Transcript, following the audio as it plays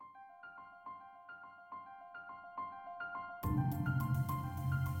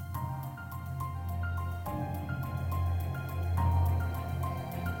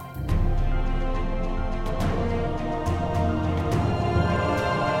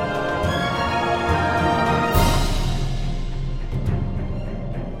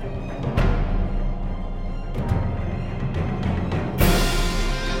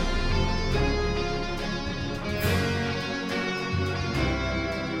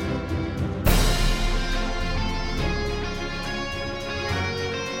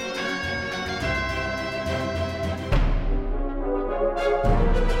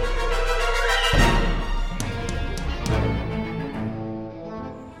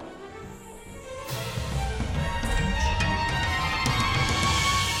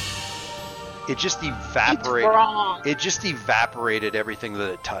It just evaporated. It's wrong. It just evaporated everything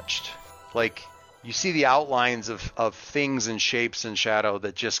that it touched. Like, you see the outlines of things and shapes and shadow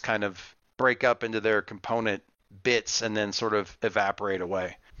that just kind of break up into their component bits and then sort of evaporate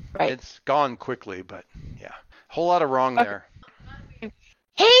away. Right. It's gone quickly, but yeah. Whole lot of wrong there.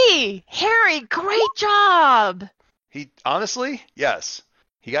 Hey, Harry, great job. Honestly, yes.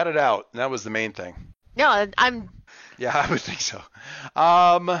 He got it out, and that was the main thing. No, Yeah, I would think so.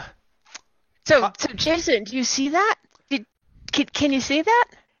 So Jason, do you see that? Can you see that?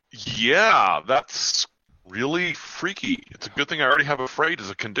 Yeah, that's really freaky. It's a good thing I already have afraid as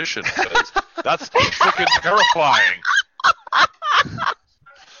a condition, because that's freaking terrifying.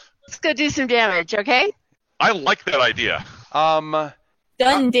 Let's go do some damage, okay? I like that idea.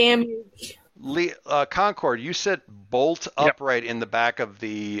 Done damage. Concord, you sit bolt upright in the back of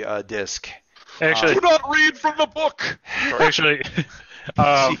the disc. Actually, Do not read from the book. actually,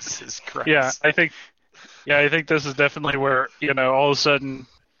 Jesus Christ. yeah, I think this is definitely where, all of a sudden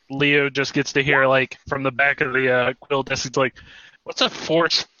Leo just gets to hear, like, from the back of the quill disc, it's like, what's a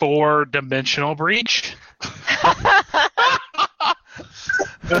Force 4 dimensional breach?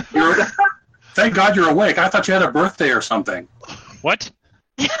 Thank God you're awake. I thought you had a birthday or something. What?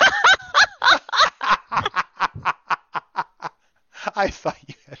 I thought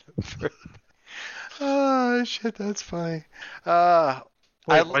you had a birthday. Oh shit, that's funny. I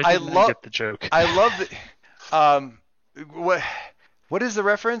love get the joke. I love the what is the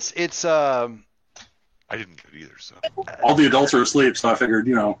reference? It's I didn't get it either, so. All the adults are asleep, so I figured,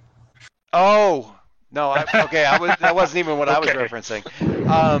 Oh no! That wasn't even what I was Okay. referencing.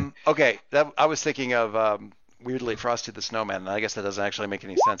 Okay, I was thinking of weirdly Frosty the Snowman, and I guess that doesn't actually make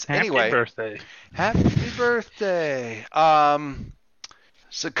any sense. Anyway, Happy birthday. happy birthday.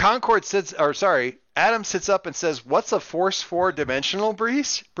 So Adam sits up and says, "What's a Force 4 dimensional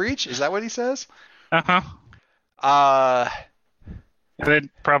breach? Is that what he says?" Uh-huh. And then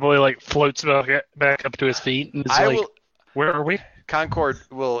probably, like, floats back up to his feet and is where are we?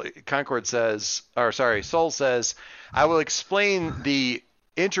 Soul says, "I will explain the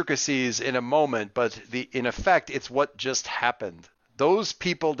intricacies in a moment, but in effect, it's what just happened. Those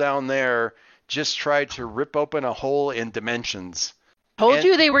people down there just tried to rip open a hole in dimensions. Told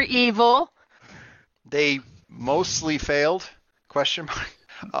you they were evil. They mostly failed? Question mark.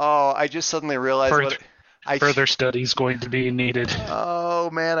 Oh, I just suddenly realized Further study's going to be needed. Oh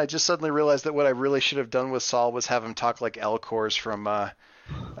man, I just suddenly realized that what I really should have done with Saul was have him talk like Elcors from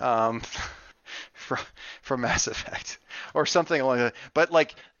Mass Effect or something along that. But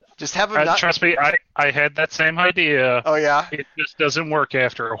like, just have him not. Trust me, I had that same idea. Oh yeah. It just doesn't work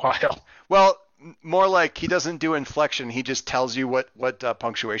after a while. Well, more like he doesn't do inflection. He just tells you what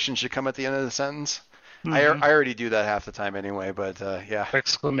punctuation should come at the end of the sentence. Mm-hmm. I already do that half the time anyway. But yeah.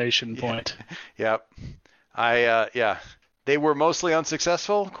 Exclamation point. Yep. They were mostly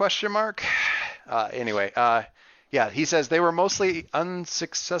unsuccessful? Question mark. Anyway, yeah, he says they were mostly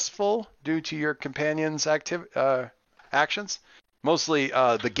unsuccessful due to your companion's actions. Mostly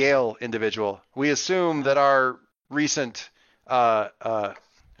the Gale individual. We assume that our recent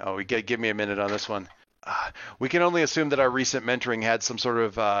give me a minute on this one. We can only assume that our recent mentoring had some sort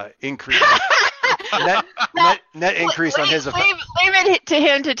of increase. net increase on his effect. Leave it to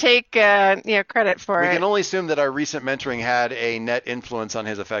him to take credit for it. We can only assume that our recent mentoring had a net influence on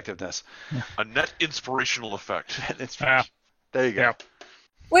his effectiveness. A net inspirational effect. There you go. Yeah.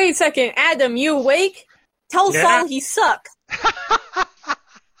 Wait a second, Adam, you awake? Tell Yeah. Saul he sucks.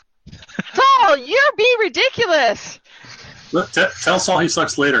 Saul, you're being ridiculous. Tell Saul he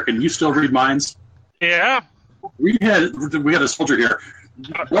sucks later. Can you still read minds? Yeah. We had a soldier here.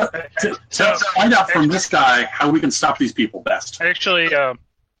 Find out from this guy how we can stop these people best. Actually,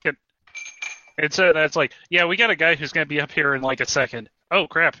 it's like, yeah, we got a guy who's going to be up here in like a second. Oh,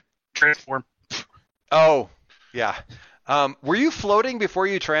 crap. Transform. Oh, yeah. Were you floating before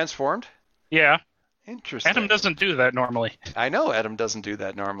you transformed? Yeah. Interesting. Adam doesn't do that normally. I know Adam doesn't do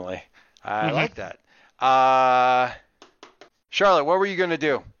that normally. I Mhm. like that. Charlotte, what were you going to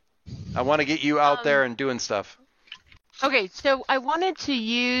do? I want to get you out there and doing stuff. Okay, so I wanted to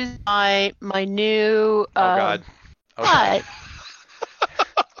use my new. Oh, God. Okay.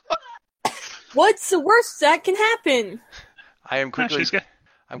 What's the worst that can happen? I am quickly. she's got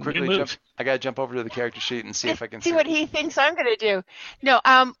I'm new quickly. moves. I got to jump over to the character sheet and see if I can see what he thinks I'm going to do. No,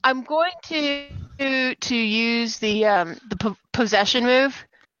 I'm going to use the possession move,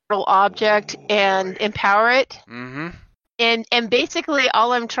 little object, and empower it. Mm-hmm. And basically,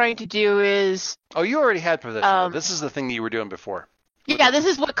 all I'm trying to do is Oh, you already had possession. This is the thing that you were doing before. yeah. This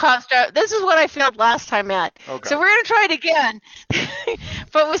is what caused. This is what I failed last time at. Okay. So we're going to try it again,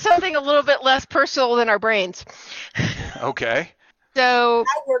 but with something a little bit less personal than our brains. Okay. So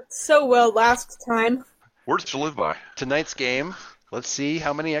That worked so well last time. Words to live by. Tonight's game. Let's see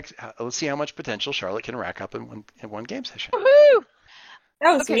how much potential Charlotte can rack up in one game session. woohoo!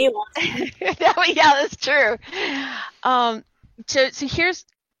 That was Okay. me last time. Yeah, that's true.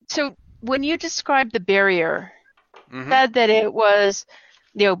 So when you described the barrier, Mhm. said that it was,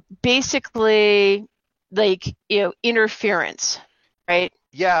 basically like, interference, right?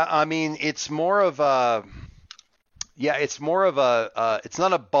 Yeah, I mean, it's more of a. Yeah, it's more of a. It's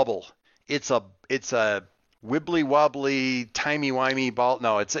not a bubble. It's a wibbly wobbly, timey wimey ball.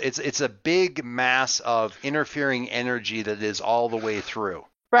 No, it's a big mass of interfering energy that is all the way through.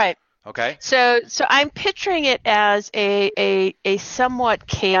 Right. Okay. So I'm picturing it as a somewhat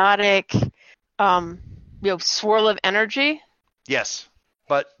chaotic, swirl of energy. Yes,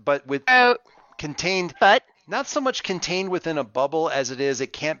 but with So, contained. but Not so much contained within a bubble as it is.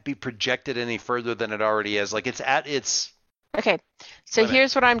 It can't be projected any further than it already is. Like it's at its. okay. So Limit.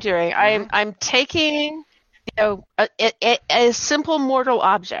 here's what I'm doing. I'm taking, a simple mortal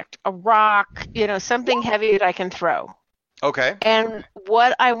object, a rock, something heavy that I can throw. Okay. And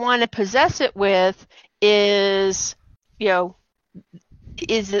what I want to possess it with is, is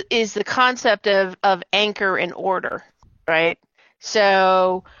the concept of anchor and order, right?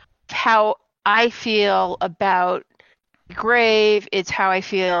 So how I feel about Grave, it's how I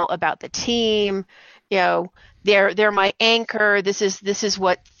feel about the team. They're my anchor. This is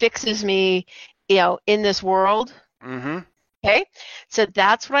what fixes me, in this world. Mm-hmm. Okay, so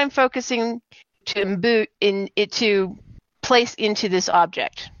that's what I'm focusing to place into this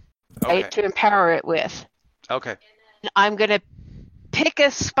object, right? Okay. To empower it with. Okay. And I'm gonna pick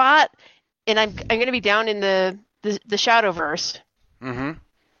a spot, and I'm gonna be down in the Shadowverse, Mm-hmm.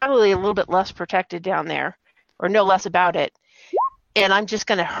 probably a little bit less protected down there, or know less about it. And I'm just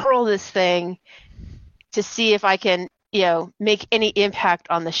gonna hurl this thing to see if I can, make any impact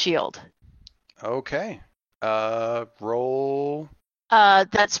on the shield. Okay. Roll.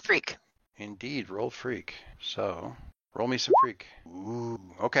 That's freak. Indeed, roll freak. So, roll me some freak. Ooh.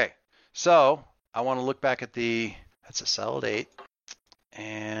 Okay. So, I want to look back at that's a solid 8.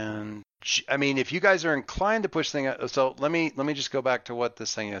 And I mean, if you guys are inclined to push things, so let me just go back to what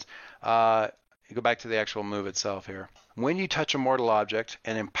this thing is. You go back to the actual move itself here. When you touch a mortal object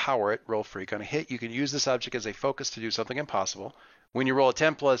and empower it, roll freak. On a hit, you can use this object as a focus to do something impossible. When you roll a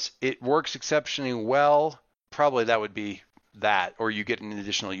 10+, it works exceptionally well. Probably that would be that, or you get an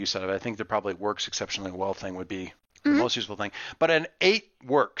additional use out of it. I think the probably works exceptionally well thing would be the most useful thing. But an 8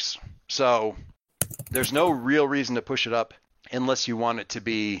 works. So there's no real reason to push it up unless you want it to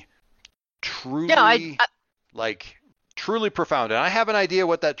be truly truly profound. And I have an idea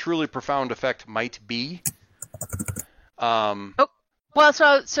what that truly profound effect might be. Well,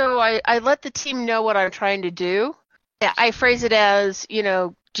 so I let the team know what I'm trying to do. I phrase it as, do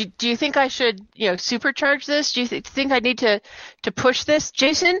you think I should, supercharge this? Do you think I need to push this?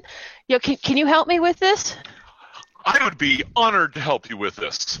 Jason, can you help me with this? I would be honored to help you with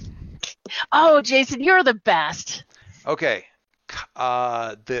this. Oh, Jason, you're the best. Okay.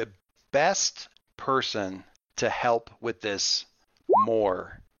 The best person to help with this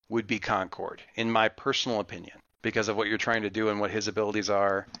more would be Concord, in my personal opinion, because of what you're trying to do and what his abilities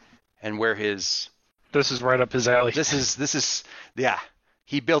are and where his... This is right up his alley. This is yeah.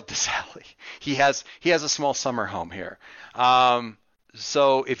 He built this alley. He has a small summer home here.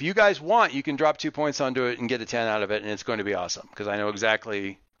 So if you guys want, you can drop 2 points onto it and get a 10 out of it, and it's going to be awesome because I know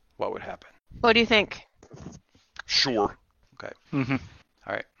exactly what would happen. What do you think? Sure. Okay. Mm-hmm.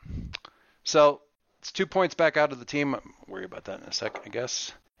 All right. So it's 2 points back out of the team. I'll worry about that in a sec, I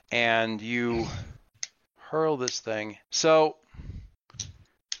guess. And you hurl this thing. So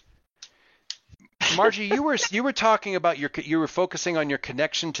Margie, you were talking about you were focusing on your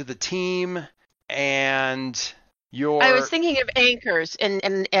connection to the team, and I was thinking of anchors, and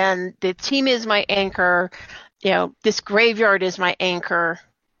the team is my anchor. This graveyard is my anchor.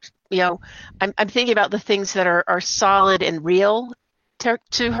 I'm thinking about the things that are solid and real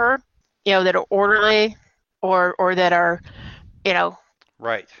to her. That are orderly, or that are,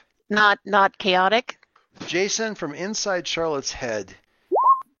 right, not chaotic. Jason, from inside Charlotte's head,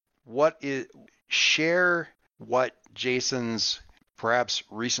 share what Jason's perhaps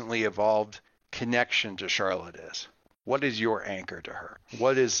recently evolved connection to Charlotte is. What is your anchor to her? How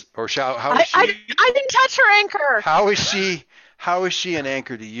is she? I didn't touch her anchor. How is she an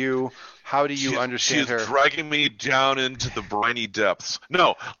anchor to you? How do you understand her? She's dragging me down into the briny depths.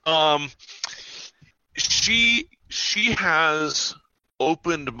 No, she has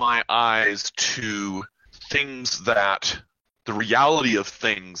opened my eyes to the reality of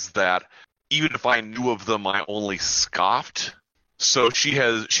things that even if I knew of them, I only scoffed. So she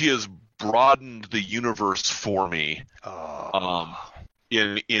has broadened the universe for me,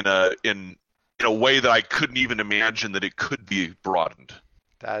 in a way that I couldn't even imagine that it could be broadened.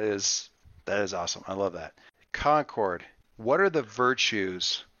 That is awesome. I love that. Concord, what are the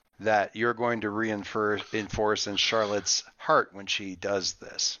virtues that you're going to reinforce in Charlotte's heart when she does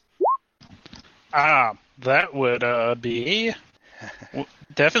this? That would be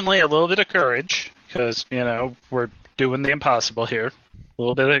definitely a little bit of courage, because we're doing the impossible here. A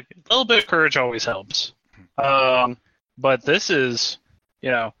little bit of courage always helps. But this is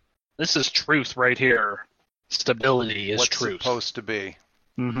truth right here. Stability is What's truth. Supposed to be.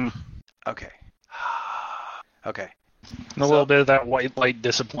 Mm-hmm. Okay. Okay. And a little bit of that white light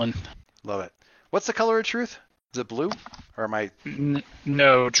discipline. Love it. What's the color of truth? Is it blue? Or am I...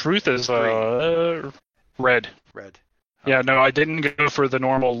 No, truth is red. Red. Yeah, no, I didn't go for the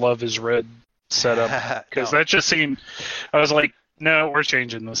normal love is red setup. Because that just seemed... I was like, no, we're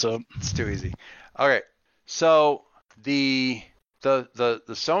changing this up. It's too easy. Okay. So the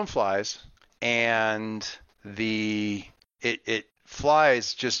stone flies, and it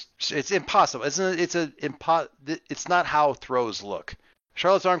flies just... It's impossible. It's not how throws look.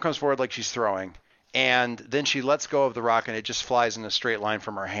 Charlotte's arm comes forward like she's throwing, and then she lets go of the rock, and it just flies in a straight line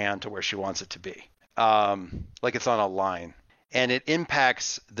from her hand to where she wants it to be, like it's on a line. And it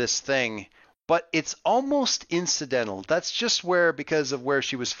impacts this thing, but it's almost incidental. That's just because of where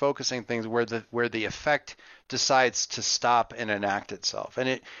she was focusing things, where the effect decides to stop and enact itself,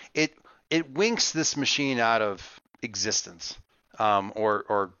 and it winks this machine out of existence.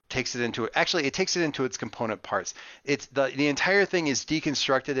 Or takes it into it takes it into its component parts. It's the entire thing is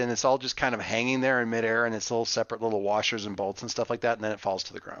deconstructed, and it's all just kind of hanging there in midair, and it's little separate little washers and bolts and stuff like that, and then it falls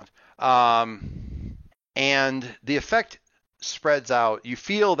to the ground. And the effect spreads out. You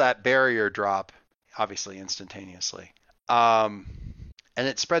feel that barrier drop, obviously instantaneously, and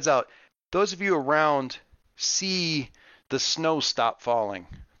it spreads out. Those of you around see the snow stop falling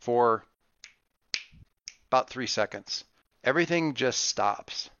for about 3 seconds. Everything just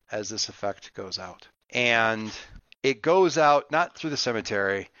stops as this effect goes out. And it goes out not through the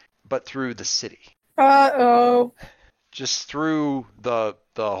cemetery, but through the city. Uh-oh. Just through the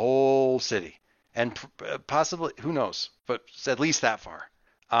whole city. And possibly, who knows, but at least that far.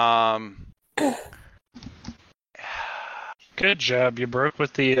 Good job. You broke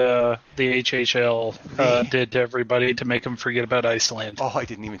what the HHL did to everybody to make them forget about Iceland. Oh, I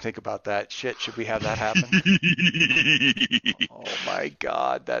didn't even think about that. Shit, should we have that happen? Oh my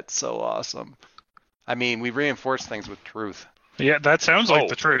God, that's so awesome. I mean, we reinforce things with truth. Yeah, that sounds like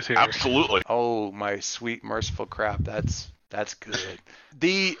the truth here. Absolutely. Oh, my sweet, merciful crap. That's good.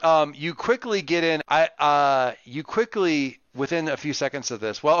 You quickly get in. You quickly, within a few seconds of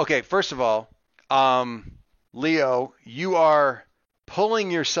this. Well, okay. First of all, Leo, you are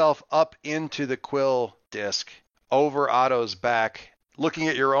pulling yourself up into the quill disc over Otto's back, looking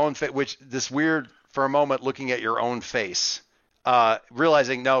at your own face, which this weird for a moment, looking at your own face,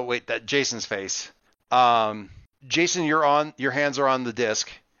 realizing, no, wait, that Jason's face. Jason, your hands are on the disc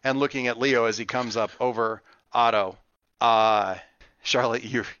and looking at Leo as he comes up over Otto. Charlotte,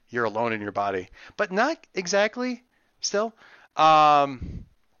 you're alone in your body, but not exactly still.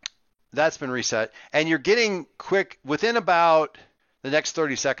 That's been reset, and you're getting quick within about the next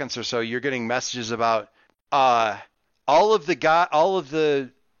 30 seconds or so. You're getting messages about all of the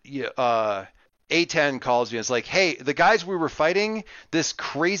A10 calls you. It's like, hey, the guys we were fighting, this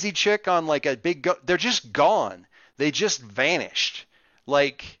crazy chick on like a big, they're just gone. They just vanished.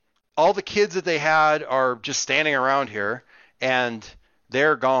 Like all the kids that they had are just standing around here, and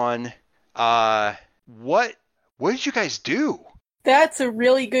they're gone. What did you guys do? That's a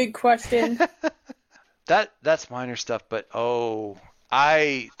really good question. That's minor stuff, but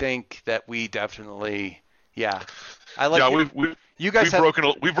I think that we definitely, Yeah. I like. Yeah, you guys have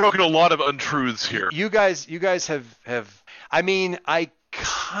we've broken a lot of untruths here. You guys have. I mean, I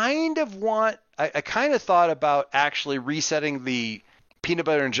kind of thought about actually resetting the peanut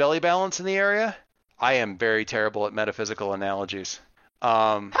butter and jelly balance in the area. I am very terrible at metaphysical analogies.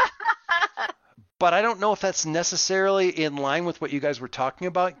 But I don't know if that's necessarily in line with what you guys were talking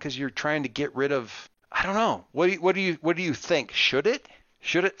about, because you're trying to get rid of. I don't know. What do you think? Should it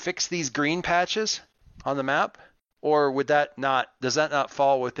fix these green patches on the map, or does that not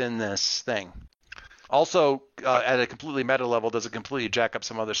fall within this thing? Also, at a completely meta level, does it completely jack up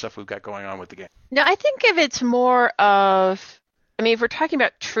some other stuff we've got going on with the game? No, I think if it's more of, I mean, if we're talking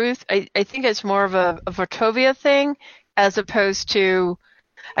about truth, I think it's more of a Vortovia thing as opposed to,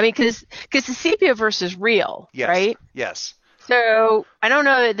 I mean, because the Sepia-verse is real, Yes. right? Yes. So I don't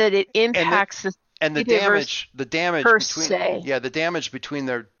know that it impacts the damage per between se. the damage between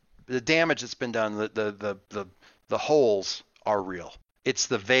the damage that's been done, the holes are real. It's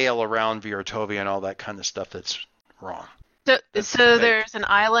the veil around Vortovia and all that kind of stuff that's wrong. So there's an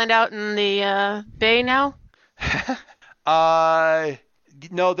island out in the bay now?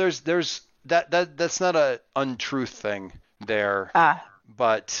 No, there's that's not a untruth thing there.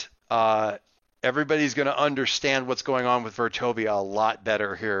 But everybody's going to understand what's going on with Vortovia a lot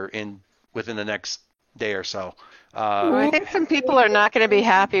better here within the next day or so. I think some people are not going to be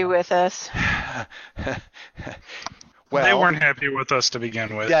happy with us. Well, they weren't happy with us to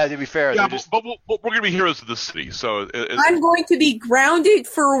begin with. Yeah, to be fair. Yeah, but we're going to be heroes of the city, so... I'm going to be grounded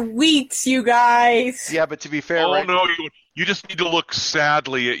for weeks, you guys. Yeah, but to be fair... Oh, right? no, you just need to look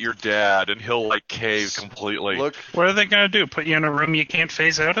sadly at your dad, and he'll, cave completely. Look, What are they going to do? Put you in a room you can't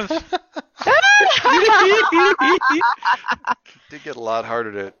phase out of? it did get a lot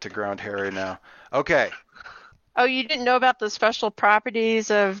harder to ground Harry now. Okay. Oh, you didn't know about the special properties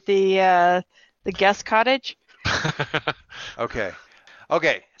of the guest cottage? Okay.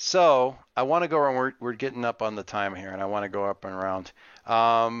 So I want to go around. We're getting up on the time here, and I want to go up and around.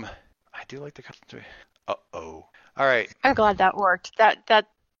 I do like the. All right. I'm glad that worked. That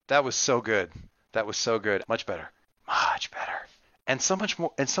was so good. That was so good. Much better. And so much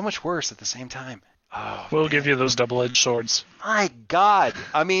more. And so much worse at the same time. Oh. We'll give you those double-edged swords. My God.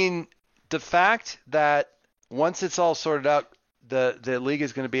 I mean, the fact that once it's all sorted out, the league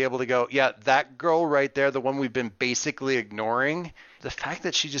is going to be able to go, yeah, that girl right there, the one we've been basically ignoring, the fact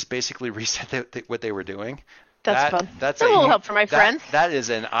that she just basically reset what they were doing. that's fun. That's a little help for my friends. That is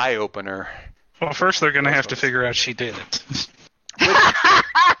an eye-opener. Well, first they're going to have to figure out she did it.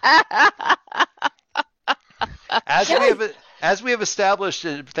 As we have established,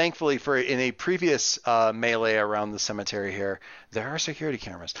 thankfully, in a previous melee around the cemetery here, there are security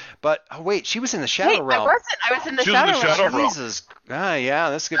cameras. But wait, she was in the Shadow Realm. I wasn't. I was in the She was in the Shadow Shadow Realm. Realm. Jesus. Yeah,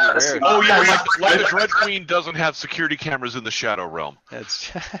 this could be weird. Oh, yeah, like the Dread Queen doesn't have security cameras in the Shadow Realm.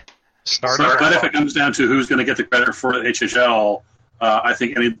 It's But if it comes down to who's going to get the credit for HHL, I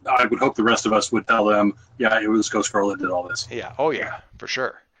think I would hope the rest of us would tell them, yeah, it was Ghost Girl that did all this. yeah. Oh yeah, for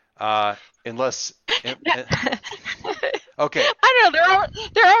sure. Unless. Okay. I don't know.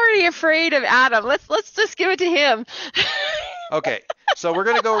 They're already afraid of Adam. Let's just give it to him. Okay. So we're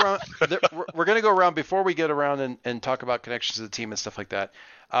gonna go around. We're gonna go around before we get around and talk about connections to the team and stuff like that.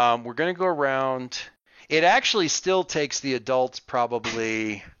 We're gonna go around. It actually still takes the adults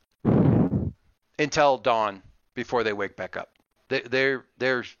probably until dawn before they wake back up.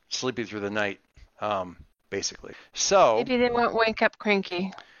 They're sleeping through the night, basically. So Maybe they won't wake up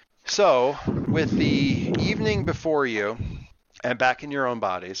cranky. So, with the evening before you, and back in your own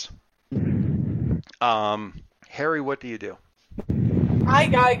bodies, Harry, what do you do? I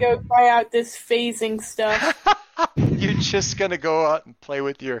gotta go try out this phasing stuff. You're just gonna go out and play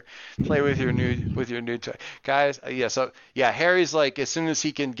with your new toy, guys. Harry's like, as soon as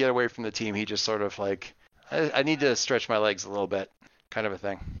he can get away from the team, he just sort of like, I need to stretch my legs a little bit, kind of a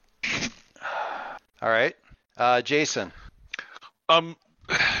thing. All right, Jason.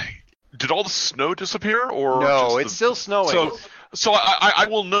 Did all the snow disappear, or no? It's still snowing. So I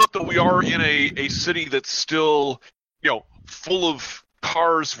will note that we are in a city that's still, full of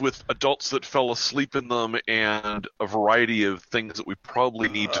cars with adults that fell asleep in them and a variety of things that we probably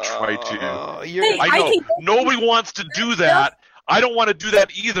need to try to. I know nobody wants to do that. I don't want to do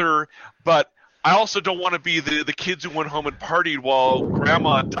that either, but I also don't want to be the kids who went home and partied while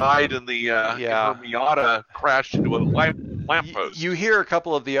Grandma died in the her Miata crashed into a lamppost. You hear a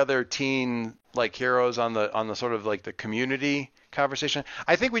couple of the other teen heroes on the sort of the community conversation.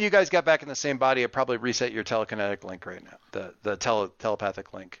 I think when you guys got back in the same body, it probably reset your telekinetic link right now, the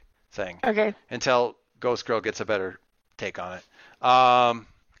telepathic link thing. Okay. Until Ghost Girl gets a better take on it.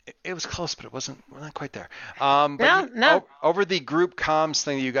 It was close, but we're not quite there. No. Over the group comms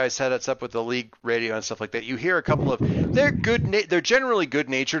thing that you guys set us up with the league radio and stuff like that, you hear a couple of they're generally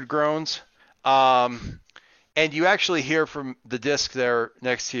good-natured groans. And you actually hear from the disc there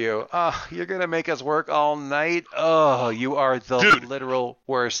next to you, "Oh, you're gonna make us work all night. Oh, you are the literal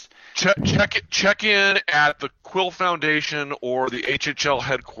worst." Check in at the Quill Foundation or the HHL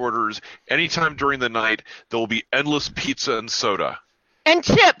headquarters anytime during the night. There will be endless pizza and soda. And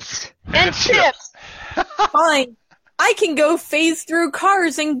chips! And chips! Fine. I can go phase through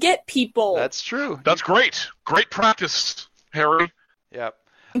cars and get people. That's true. That's great. Great practice, Harry. Yep.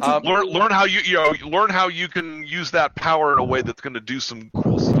 Learn how you can use that power in a way that's going to do some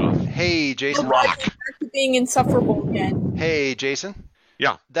cool stuff. Hey, Jason. Rock. Back to being insufferable again. Hey, Jason.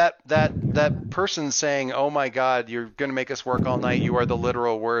 Yeah. That person saying, "Oh my God, you're gonna make us work all night. You are the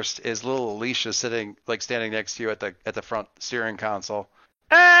literal worst," is little Alicia standing next to you at the front steering console.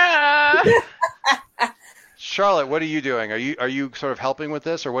 Charlotte, what are you doing? Are you sort of helping with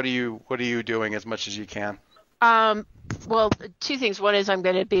this, or what are you doing as much as you can? Well, two things. One is I'm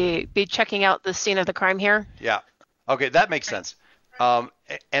going to be checking out the scene of the crime here. Yeah. Okay, that makes sense. And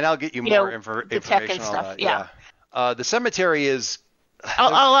I'll get you more information the tech and on stuff. that. Yeah. The cemetery is.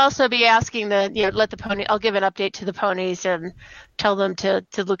 I'll also be asking let the pony. I'll give an update to the ponies and tell them to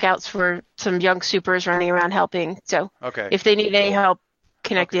look out for some young supers running around helping. So Okay. if they need any help,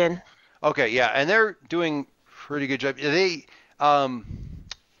 connect in. Okay, yeah, and they're doing pretty good job. They're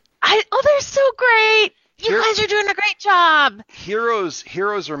so great. You guys are doing a great job.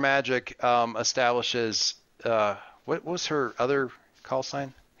 Heroes or Magic establishes what was her other call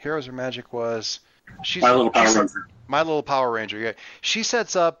sign? Heroes or Magic was My Little Power Ranger. My Little Power Ranger. Yeah, she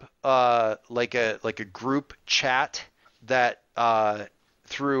sets up like a group chat that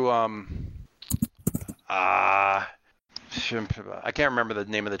through I can't remember the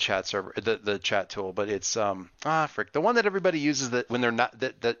name of the chat server, the chat tool, but it's the one that everybody uses that when they're not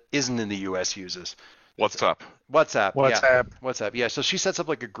that isn't in the US uses. WhatsApp. WhatsApp. Yeah. So she sets up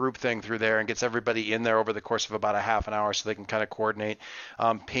like a group thing through there and gets everybody in there over the course of about a half an hour so they can kind of coordinate,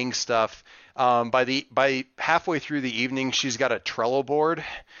 ping stuff. By halfway through the evening, she's got a Trello board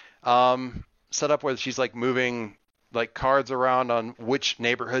set up where she's like moving like cards around on which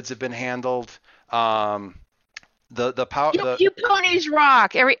neighborhoods have been handled. You ponies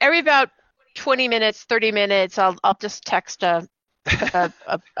rock. Every about 20 minutes, 30 minutes, I'll just text a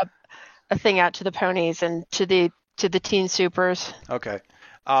thing out to the ponies and to the teen supers. Okay.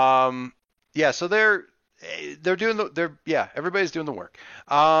 Yeah. So they're everybody's doing the work.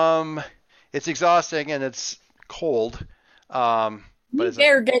 It's exhausting and it's cold. You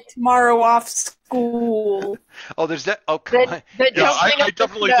dare get tomorrow off school. Oh, there's that. Oh, come on. I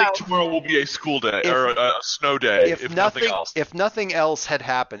definitely think tomorrow will be a school day or a snow day. If nothing else. If nothing else had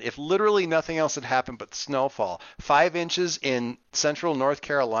happened, if literally nothing else had happened but snowfall, 5 inches in central North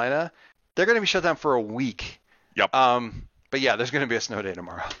Carolina, they're going to be shut down for a week. Yep. But yeah, there's going to be a snow day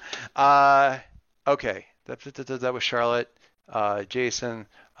tomorrow. Okay. That was Charlotte, Jason,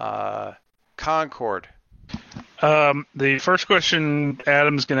 Concord. The first question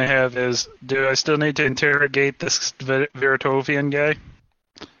Adam's going to have is, do I still need to interrogate this Veritovian guy?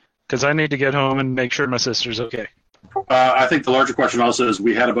 Because I need to get home and make sure my sister's okay. I think the larger question also is,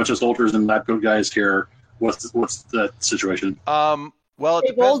 we had a bunch of soldiers and lab coat guys here. What's the situation? Well,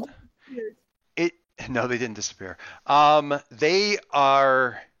 it depends. No, they didn't disappear. They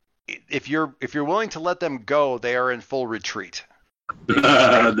are. If you're willing to let them go, they are in full retreat.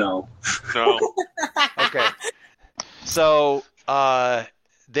 No. Okay. So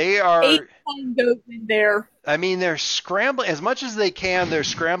they are. 8 goats in there. I mean, they're scrambling as much as they can. They're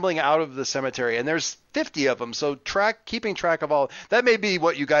scrambling out of the cemetery, and there's 50 of them. So keeping track of all that may be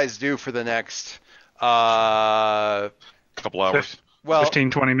what you guys do for the next couple hours. Well,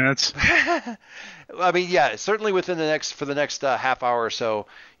 15-20 minutes. I mean, yeah, certainly for the next half hour or so,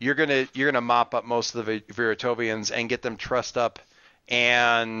 you're gonna mop up most of the Veritovians and get them trussed up,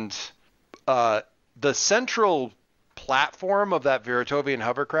 and the central platform of that Veritovian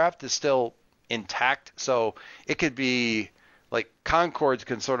hovercraft is still intact, so it could be like Concords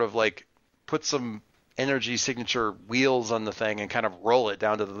can sort of like put some energy signature wheels on the thing and kind of roll it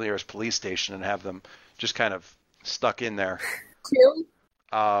down to the nearest police station and have them just kind of stuck in there.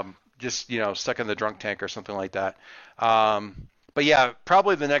 Just stuck in the drunk tank or something like that. But yeah,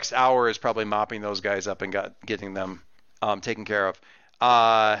 probably the next hour is probably mopping those guys up and getting them taken care of.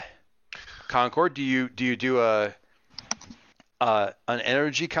 Concord, do you do an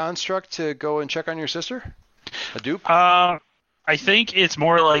energy construct to go and check on your sister? A dupe? I think it's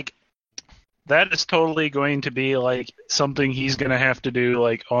more like that is totally going to be like something he's going to have to do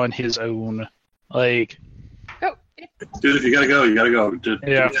like on his own. Like, Dude, if you gotta go, you gotta go.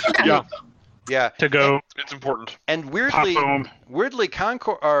 Yeah. Yeah. to go It's important. And pop weirdly, home.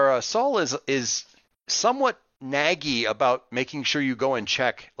 Concord or Saul is somewhat naggy about making sure you go and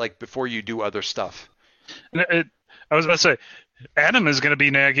check like before you do other stuff. I was about to say, Adam is going to be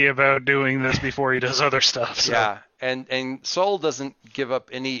naggy about doing this before he does other stuff. So. Yeah, and Saul doesn't give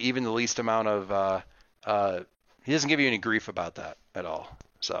up even the least amount of he doesn't give you any grief about that at all.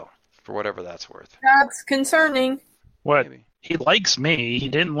 So for whatever that's worth. That's concerning. What? Maybe. He likes me. He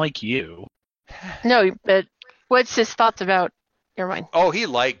didn't like you. No, but what's his thoughts about? Never mind. Oh, he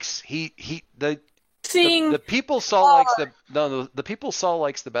likes Seeing the people Saul likes the people Saul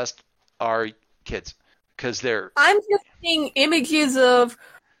likes the best are kids because they're I'm just seeing images of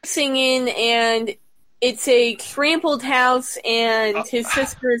singing, and it's a trampled house, and his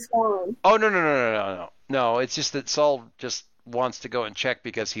sister is gone. oh no, it's just that Saul just wants to go and check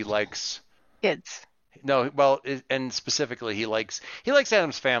because he likes Kids. no well and specifically he likes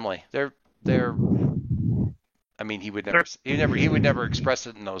Adam's family. They're I mean he would never express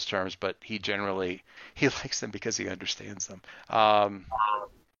it in those terms, but he likes them because he understands them.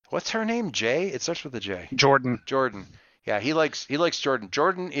 What's her name? Jay? It starts with a J. Jordan. Yeah, he likes Jordan.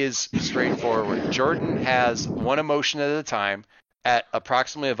 Jordan is straightforward. Jordan has one emotion at a time at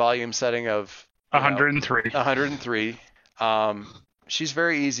approximately a volume setting of 103. 103. She's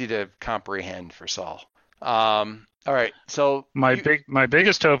very easy to comprehend for Saul. All right, so My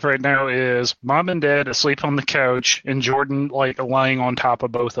biggest hope right now is mom and dad asleep on the couch and Jordan like lying on top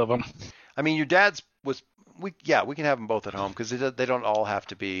of both of them. I mean, your dad's we can have them both at home because they don't all have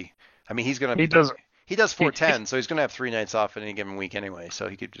to be. I mean, he does 410, so he's gonna have 3 nights off in any given week anyway, so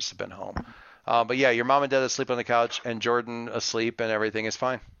he could just have been home. But yeah, your mom and dad asleep on the couch and Jordan asleep and everything is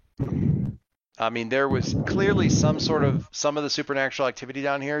fine. I mean, there was clearly some of the supernatural activity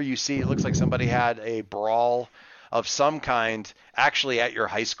down here. You see, it looks like somebody had a brawl of some kind actually at your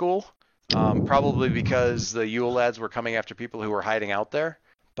high school, probably because the Yule lads were coming after people who were hiding out there.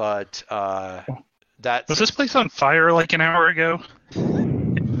 But Was this place on fire like an hour ago?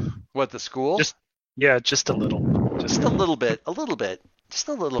 What, the school? Just a little. Just a little bit. Just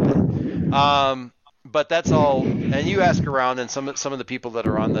a little bit. But that's all. And you ask around, and some of the people that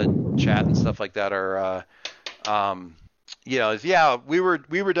are on the chat and stuff like that are, we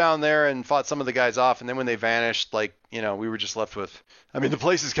were down there and fought some of the guys off, and then when they vanished, we were just left with. I mean, the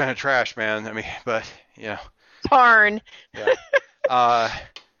place is kind of trash, man. I mean, but Barn. Yeah.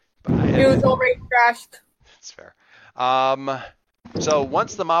 It was already crashed. That's fair. So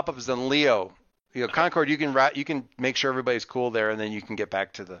once the mop up is done, Leo, Concord, you can make sure everybody's cool there, and then you can get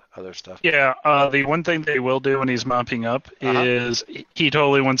back to the other stuff. Yeah, the one thing they will do when he's mopping up is he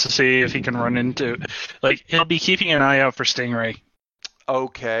totally wants to see if he can run into, he'll be keeping an eye out for Stingray.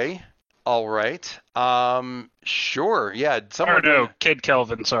 Okay. All right. Sure. Yeah. Kid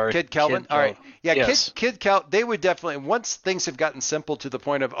Kelvin. Sorry. Kid Kelvin. All right. Yeah. Yes. Kid Kelvin. They would definitely, once things have gotten simple to the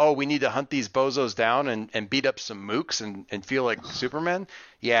point of, we need to hunt these bozos down and beat up some mooks and feel like Superman.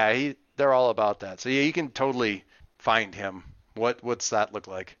 Yeah. They're all about that. So yeah, you can totally find him. What's that look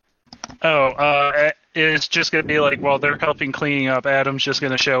like? It's just going to be while they're helping cleaning up, Adam's just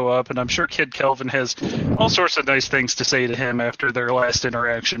going to show up, and I'm sure Kid Kelvin has all sorts of nice things to say to him after their last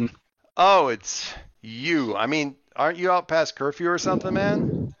interaction. Oh, it's you. I mean, aren't you out past curfew or something,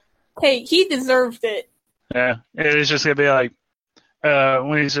 man? Hey, he deserved it. Yeah, it's just going to be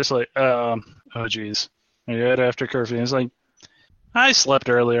when he's just oh, geez. Right after curfew, he's like, I slept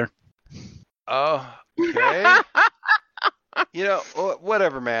earlier. Oh, okay.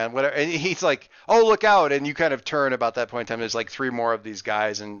 Whatever, man. Whatever. And he's like, oh, look out. And you kind of turn about that point in time. There's 3 more of these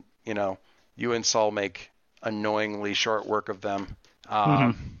guys, and, you and Saul make annoyingly short work of them.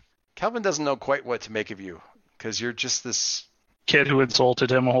 Calvin doesn't know quite what to make of you because you're just this kid who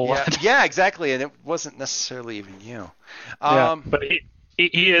insulted him a whole lot. Yeah, exactly. And it wasn't necessarily even you. But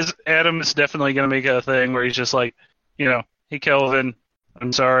he is. Adam is definitely going to make a thing where he's just like, hey, Kelvin,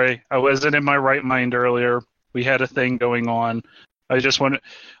 I'm sorry. I wasn't in my right mind earlier. We had a thing going on. I just want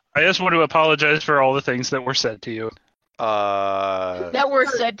to apologize for all the things that were said to you. That were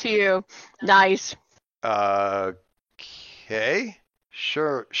said to you. Nice. Okay.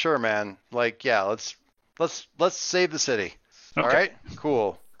 Sure, man. Let's save the city. Okay. All right.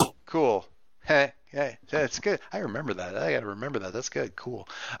 Cool. Hey, that's good. I remember that. I gotta remember that. That's good. Cool.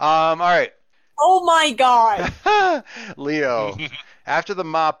 All right. Oh my God. Leo, after the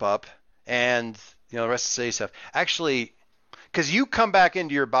mop up and the rest of the city stuff, actually, because you come back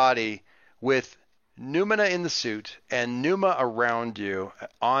into your body with Numina in the suit and Numa around you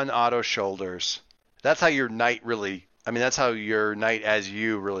on Otto's shoulders. That's how your night really. I mean, that's how your night as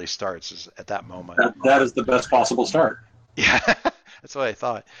you really starts is at that moment. That is the best possible start. Yeah, that's what I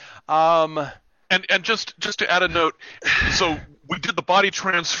thought. And just to add a note, so we did the body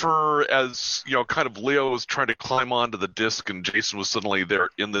transfer as, kind of Leo was trying to climb onto the disc and Jason was suddenly there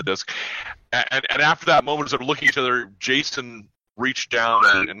in the disc. And after that moment, as they're looking at each other, Jason reached down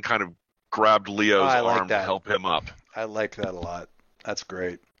and kind of grabbed Leo's arm to help him up. I like that a lot. That's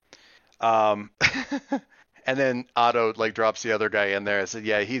great. And then Otto drops the other guy in there and said,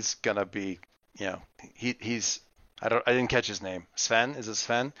 yeah, he's gonna be, he's I didn't catch his name. Sven? Is it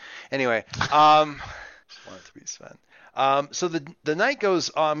Sven? Anyway, I want it to be Sven. So the night goes.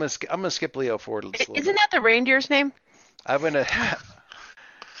 I'm gonna skip Leo forward. Isn't that the reindeer's name? I'm gonna.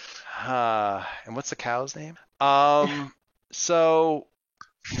 And what's the cow's name? So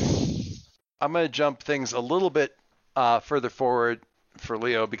I'm gonna jump things a little bit further forward for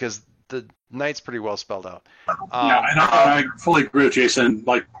Leo because the night's pretty well spelled out. Yeah, and I fully agree with Jason.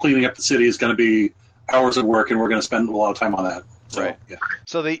 Cleaning up the city is going to be hours of work, and we're going to spend a lot of time on that. So, right. Yeah.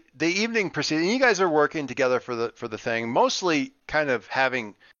 So the evening proceeding, you guys are working together for the thing, mostly kind of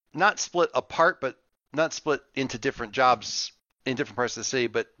having not split apart, but not split into different jobs in different parts of the city,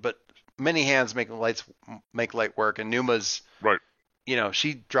 but many hands make light work. And Numa's right.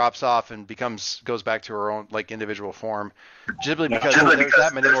 She drops off and goes back to her own individual form, simply because there's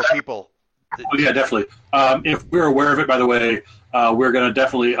that many more people. Oh, yeah, definitely. If we're aware of it, by the way, we're going to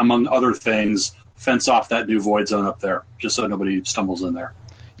definitely, among other things, fence off that new void zone up there, just so nobody stumbles in there.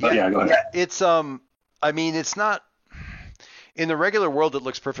 But yeah, go ahead. It's it's not in the regular world. It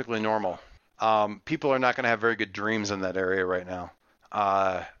looks perfectly normal. People are not going to have very good dreams in that area right now.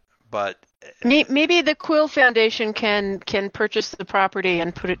 But maybe the Quill Foundation can purchase the property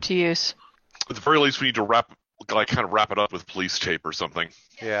and put it to use. At the very least, we need to wrap it up with police tape or something.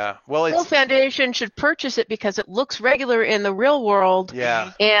 Yeah. Well, Quill Foundation should purchase it because it looks regular in the real world.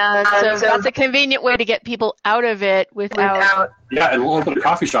 Yeah. And so that's a convenient way to get people out of it without. Yeah, and we'll open a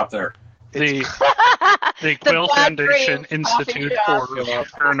coffee shop there. The Quill Foundation Institute for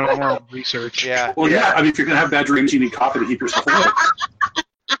Paranormal Research. Yeah. Well, yeah. I mean, if you're going to have bad dreams, you need coffee to keep yourself awake.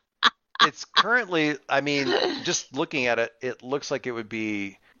 It's currently, just looking at it, it looks like it would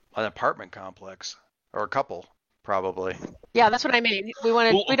be an apartment complex or a couple, probably. Yeah, that's what I mean. We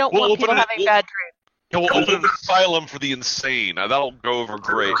don't want people having bad dreams. Yeah, we'll open an asylum for the insane. That'll go over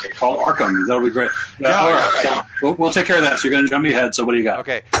great. Call Arkham. That'll be great. Yeah, all right. Yeah. We'll take care of that. So you're going to jump me ahead. So what do you got?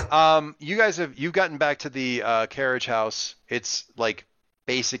 Okay. You guys you've gotten back to the carriage house. It's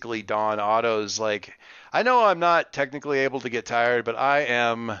basically dawn. Otto's I know I'm not technically able to get tired, but I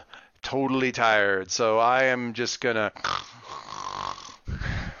am totally tired. So I am just gonna.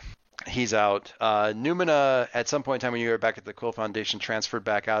 He's out. Numina, at some point in time when you were back at the Quill Foundation, transferred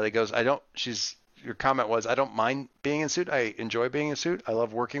back out. He goes, your comment was, I don't mind being in suit. I enjoy being in suit. I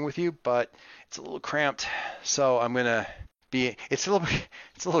love working with you, but it's a little cramped. So I'm gonna be. It's a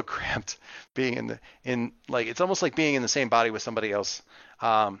little cramped being it's almost like being in the same body with somebody else.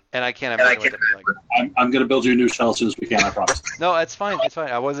 And I can't imagine what I'm gonna build you a new shell as soon as we can. I promise. No, it's fine. It's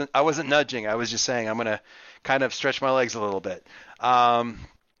fine. I wasn't nudging. I was just saying I'm gonna kind of stretch my legs a little bit.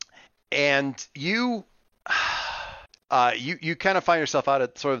 And you kind of find yourself out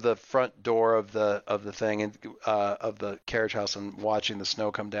at sort of the front door of the thing and of the carriage house and watching the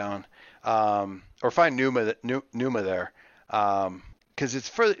snow come down, or find Numa there, because it's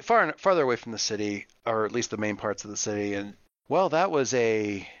farther away from the city, or at least the main parts of the city. And well, that was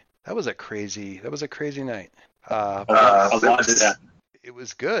a crazy night. It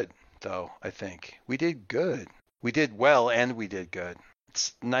was good though. I think we did good. We did well, and we did good.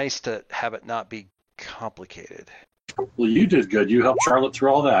 It's nice to have it not be complicated. Well, you did good. You helped Charlotte through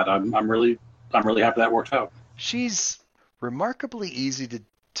all that. I'm really happy that worked out. She's remarkably easy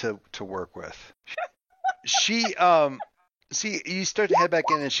to work with. She you start to head back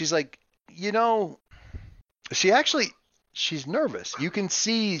in, and she's like, she's nervous. You can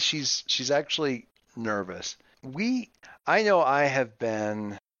see she's actually nervous. I know I have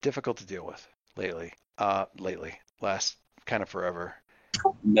been difficult to deal with lately. Last kind of forever.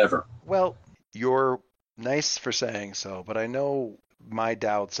 Never. Well, you're nice for saying so, but I know my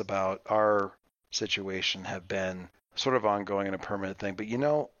doubts about our situation have been sort of ongoing and a permanent thing. But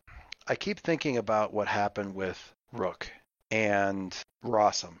I keep thinking about what happened with Rook and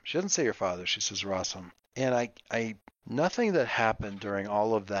Rossum. She doesn't say your father, she says Rossum. And I nothing that happened during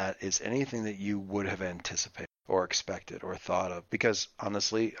all of that is anything that you would have anticipated or expected or thought of. Because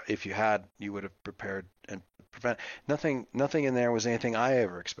honestly, if you had, you would have prepared and prevent. Nothing in there was anything I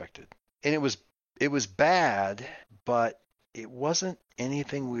ever expected. And was bad, but it wasn't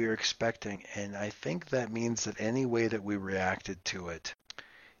anything we were expecting, and I think that means that any way that we reacted to it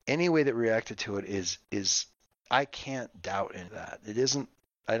is I can't doubt in that. It isn't.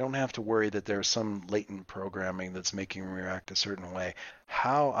 I don't have to worry that there's some latent programming that's making me react a certain way.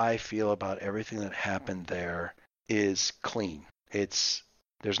 How I feel about everything that happened there is clean.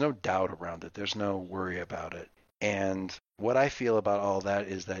 There's no doubt around it. There's no worry about it. And what I feel about all that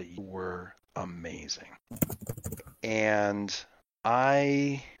is that you were amazing. And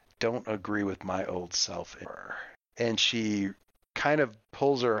I don't agree with my old self in her. And she kind of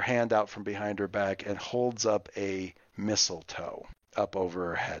pulls her hand out from behind her back and holds up a mistletoe up over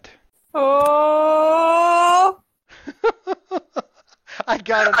her head. Oh! I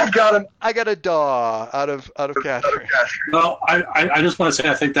got a daw out of Catherine. Well, I just want to say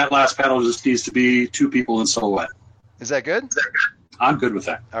I think that last panel just needs to be 2 people in silhouette. Is that good? I'm good with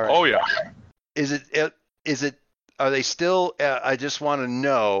that. All right. Oh yeah. Is it? Are they still? I just want to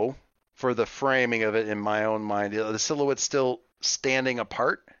know for the framing of it in my own mind. Are the silhouettes still standing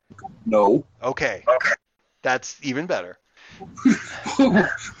apart? No. Okay. That's even better. Who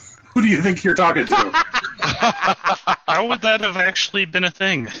do you think you're talking to? How would that have actually been a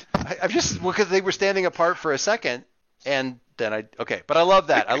thing? I'm just because they were standing apart for a second, and then but I love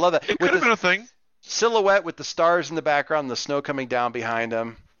that. I love that. It could have been a thing. Silhouette with the stars in the background, and the snow coming down behind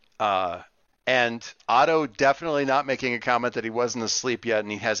him, and Otto definitely not making a comment that he wasn't asleep yet,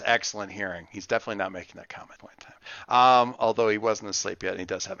 and he has excellent hearing. He's definitely not making that comment at one time. Although he wasn't asleep yet, and he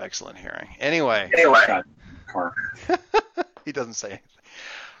does have excellent hearing. Anyway. He doesn't say anything.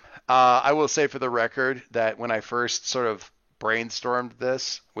 I will say for the record that when I first sort of brainstormed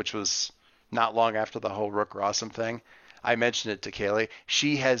this, which was not long after the whole Rook Rossum thing, I mentioned it to Kaylee.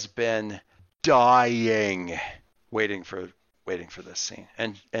 She has been dying waiting for this scene,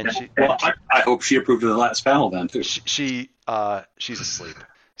 and I hope she approved of the last panel then too. She's asleep,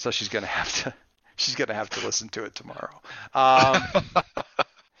 so she's gonna have to listen to it tomorrow.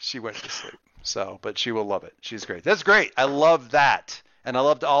 She went to sleep, but she will love it. She's great. That's great. I love that, and I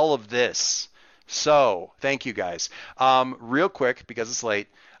loved all of this. So thank you guys. Real quick because it's late.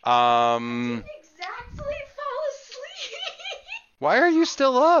 Exactly fall asleep. Why are you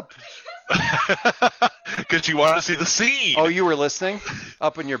still up? Because you wanted to see the scene. Oh, you were listening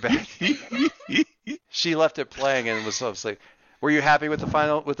up in your bed. She left it playing and was so asleep. Were you happy with the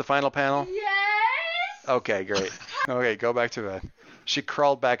final panel? Yes. Okay, great. Okay, go back to bed. She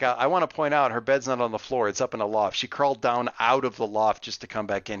crawled back out. I want to point out her bed's not on the floor. It's up in a loft. She crawled down out of the loft just to come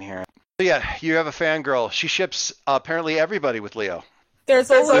back in here. So yeah, you have a fangirl. She ships apparently everybody with Leo.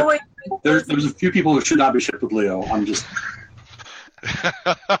 There's always There's a few people who should not be shipped with Leo. I'm just.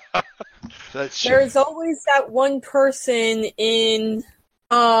 there's always that one person in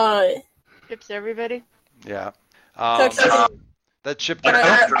Ships everybody. Yeah. section. That ship.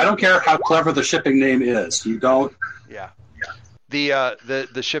 I don't care how clever the shipping name is. You don't. Yeah.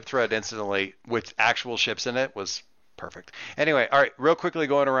 The ship thread, incidentally, with actual ships in it, was perfect. Anyway, all right, real quickly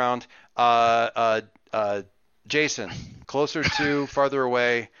going around. Jason, closer to, farther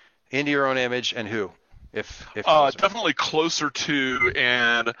away, into your own image, and who? If Definitely closer to,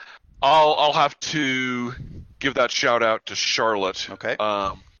 and I'll have to give that shout out to Charlotte. Okay.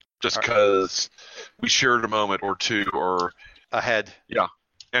 Just because we shared a moment or two, or ahead. Yeah.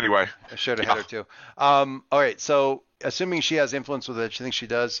 Anyway, I shared a head or two. All right, so assuming she has influence with it, she thinks she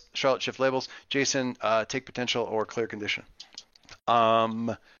does. Charlotte, shift labels. Jason, take potential or clear condition.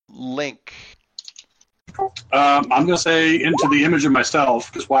 Link. I'm going to say into the image of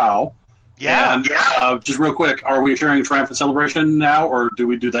myself, because wow. Yeah. And just real quick, are we sharing Triumphant Celebration now, or do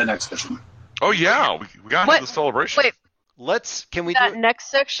we do that next session? oh yeah, we got to the celebration. Wait, Can we do that it? next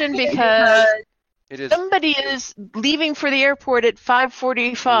section because It is. somebody is leaving for the airport at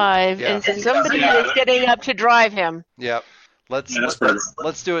 5:45, Yeah. and somebody is getting up to drive him. Yep. Let's Yeah, that's better.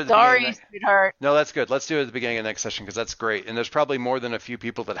 let's do it. At the Sorry, beginning. sweetheart. No, that's good. Let's do it at the beginning of the next session because that's great. And there's probably more than a few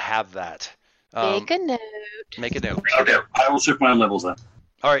people that have that. Make a note. Make a note. Okay, I will shift my levels then.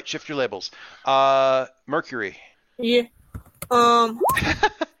 All right, shift your labels. Mercury. Yeah.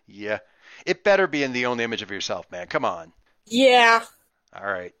 Yeah. It better be in the own image of yourself, man. Come on. Yeah. All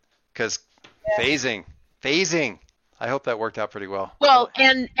right. Because phasing. I hope that worked out pretty well. Well,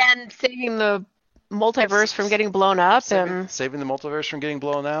 and saving the multiverse from getting blown up, and Saving the multiverse from getting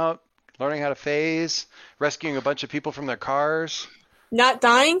blown out. Learning how to phase. Rescuing a bunch of people from their cars. Not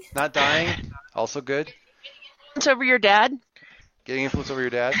dying? Not dying. Also good. it's over your dad. Getting influence over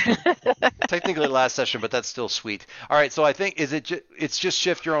your dad. Technically last session, but that's still sweet. All right, so I think it's just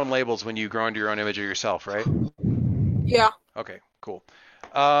shift your own labels when you grow into your own image of yourself, right? Yeah. Okay, cool.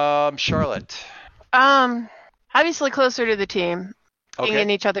 Charlotte. Obviously closer to the team, being Okay. in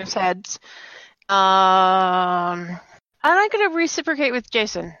each other's heads. I'm not going to reciprocate with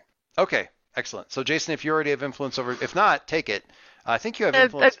Jason. Okay. Excellent. So Jason, if you already have influence over, if not, take it. I think you have A,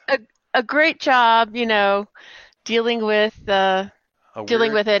 influence. a great job, dealing with a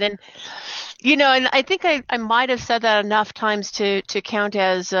dealing weird- with it, and and I think I might have said that enough times to count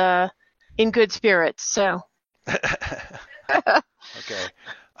as in good spirits. So Okay.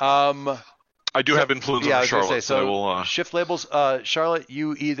 I do have influence Yeah, I over was gonna Charlotte, say, so I will. shift labels. Charlotte,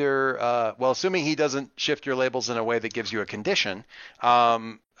 you either, assuming he doesn't shift your labels in a way that gives you a condition,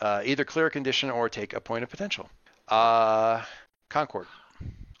 either clear a condition or take a point of potential. Concord.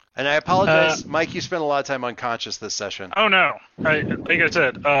 And I apologize, Mike, you spent a lot of time unconscious this session. Oh no! Like I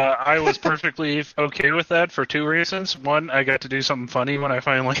said, I was perfectly okay with that for two reasons. One, I got to do something funny when I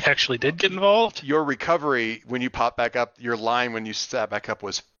finally actually did get involved. Your recovery, when you pop back up, your line when you sat back up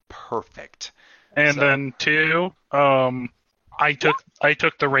was perfect. And So- then two, I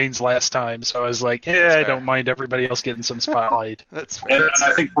took the reins last time, so I was like, I fair. don't mind everybody else getting some spotlight. That's And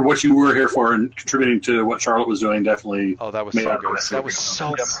I think for what you were here for and contributing to what Charlotte was doing, definitely. Oh, that was made so up good. for it. That was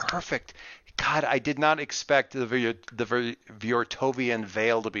so perfect. God, I did not expect the Vjortovian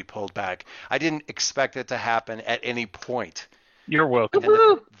veil to be pulled back. I didn't expect it to happen at any point. You're welcome. And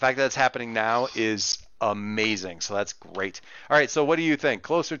the fact that it's happening now is amazing. So that's great. All right, so what do you think?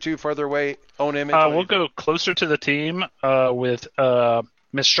 Closer to, further away, own image? What do We'll you go closer to the team with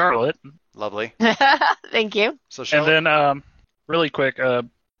Miss Charlotte, think? Lovely. thank you. So and Charlotte, then really quick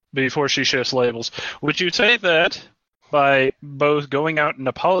before she shifts labels, would you say that by both going out and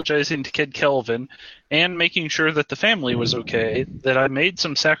apologizing to Kid Kelvin and making sure that the family was okay, that I made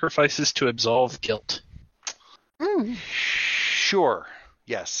some sacrifices to absolve guilt? sure.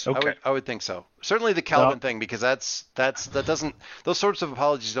 Yes, Okay. I would think so. Certainly the Calvin thing, because that doesn't, those sorts of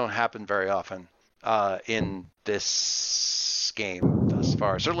apologies don't happen very often in this game thus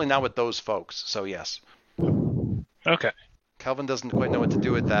far. Certainly not with those folks. So yes, Okay. Calvin doesn't quite know what to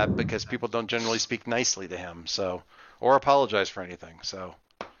do with that because people don't generally speak nicely to him, so, or apologize for anything. So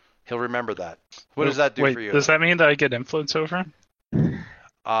he'll remember that. What does that do Wait, for you? does that mean that I get influence over him?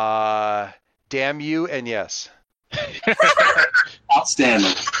 Damn you and yes.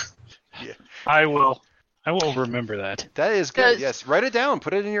 Outstanding. I will remember that. That is good. Does- Yes, write it down.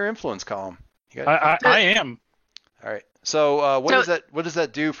 Put it in your influence column. You got I am. All right. So what So- does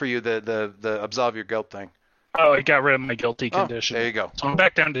that do for you? The absolve your guilt thing. Oh, I got rid of my guilty Oh, condition. there you go. So I'm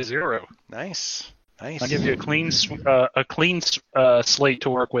back down to 0. Nice. I'll give you a clean slate to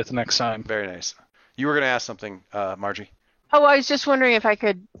work with next time. Very nice. You were going to ask something, Margie. Oh, I was just wondering if I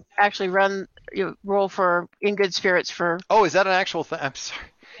could actually roll for in good spirits for. Oh, is that an actual thing? I'm sorry.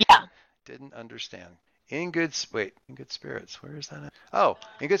 Yeah. Didn't understand. In good spirits. Where is that at? Oh,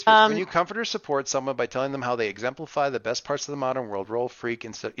 in good spirits. When you comfort or support someone by telling them how they exemplify the best parts of the modern world, roll freak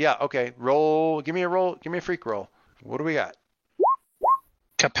instead. Yeah, okay. Roll. Give me a roll. Give me a freak roll. What do we got?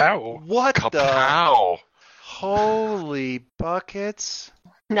 Kapow. What the? Kapow! Holy buckets.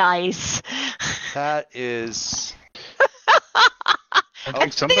 Nice. That is. I think I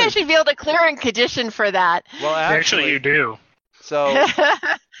think something. I should be able to clear in condition for that. Well, Actually, you do. So if All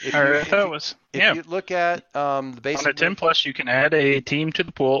you, right, if that you- was if you look at the on basic. a 10 plus. You can add a team to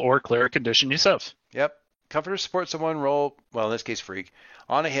the pool or clear a condition yourself. Yep. Comfort or support someone, roll, well, in this case, freak.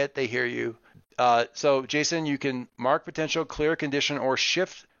 On a hit, they hear you. So, Jason, you can mark potential, clear condition, or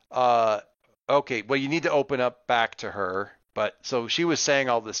shift. Okay, well, you need to open up back to her. But so she was saying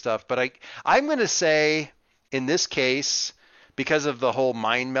all this stuff. But I'm going to say, in this case, because of the whole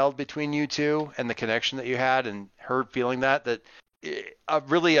mind meld between you two and the connection that you had and her feeling that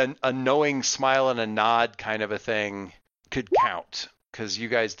really a knowing smile and a nod kind of a thing could count. Because you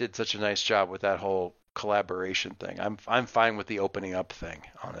guys did such a nice job with that whole collaboration thing. I'm fine with the opening up thing,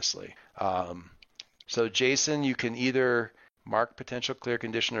 honestly. So Jason, you can either mark potential, clear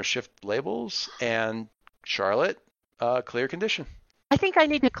condition, or shift labels, and Charlotte, clear condition. I think I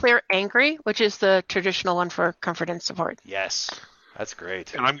need to clear angry, which is the traditional one for comfort and support. Yes, that's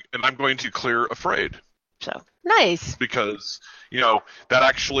great. And I'm going to clear afraid So nice. because that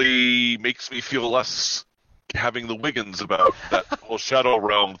actually makes me feel less having the Wiggins about that whole Shadow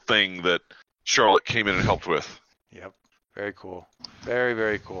Realm thing that Charlotte came in and helped with. Yep, very cool. Very,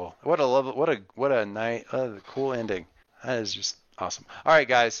 very cool. What a nice, cool ending. That is just awesome. All right,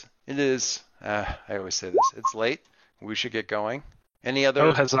 guys, it is. I always say this. It's late. We should get going. Any other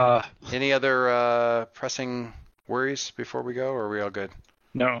Oh, huzzah. pressing worries before we go, or are we all good?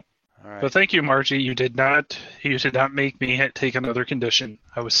 No. All right. But thank you, Margie. You did not make me take another condition.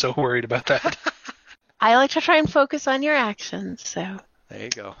 I was so worried about that. I like to try and focus on your actions, so. There you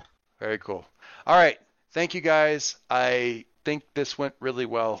go. Very cool. All right. Thank you, guys. I think this went really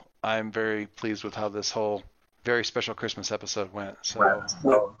well. I'm very pleased with how this whole very special Christmas episode went. So,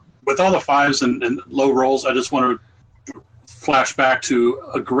 Well, with all the 5s and low rolls, I just want to flash back to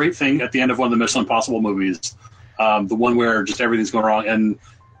a great thing at the end of one of the Mission Impossible movies, the one where just everything's going wrong, and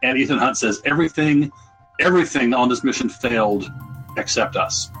Ethan Hunt says everything on this mission failed except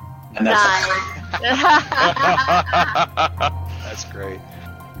us, and that's that's great.